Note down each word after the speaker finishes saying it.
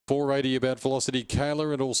480 about Velocity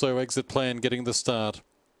Kayla, and also Exit Plan getting the start.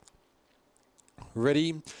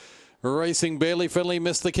 Ready. Racing Barely Friendly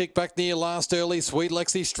missed the kick back near last early. Sweet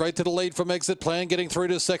Lexi straight to the lead from Exit Plan, getting through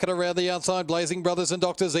to second around the outside. Blazing Brothers and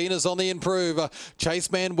Dr. Zena's on the improve.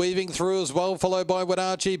 Chase Man weaving through as well, followed by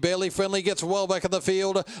Wenarchi. Barely Friendly gets well back in the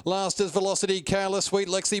field. Last is Velocity Kayla. Sweet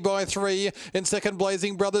Lexi by 3. In second,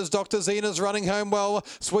 Blazing Brothers. Dr. Zena's running home well.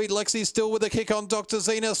 Sweet Lexi still with a kick on Dr.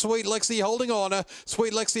 Zena. Sweet Lexi holding on.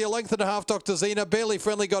 Sweet Lexi a length and a half. Dr. Zena. Barely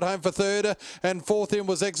Friendly got home for third. And fourth in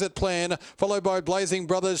was Exit Plan, followed by Blazing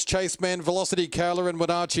Brothers, Chase Man, Velocity Kayla and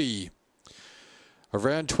Wenarchi.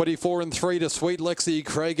 Around 24 and 3 to Sweet Lexi.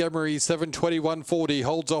 Craig Emery 7:21.40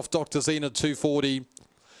 holds off Dr. Zena 2:40.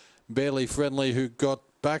 Barely Friendly, who got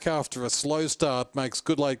back after a slow start, makes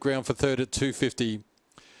good late ground for third at 2:50.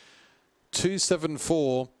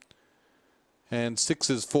 2:74 and 6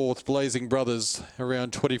 is fourth. Blazing Brothers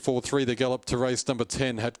around 24.3. The gallop to race number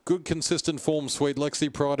 10 had good consistent form. Sweet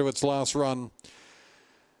Lexi prior to its last run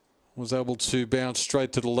was able to bounce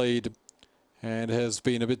straight to the lead, and has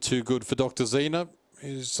been a bit too good for Dr. Zena,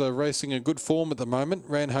 who's racing in good form at the moment.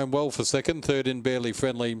 Ran home well for second. Third in Barely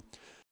Friendly.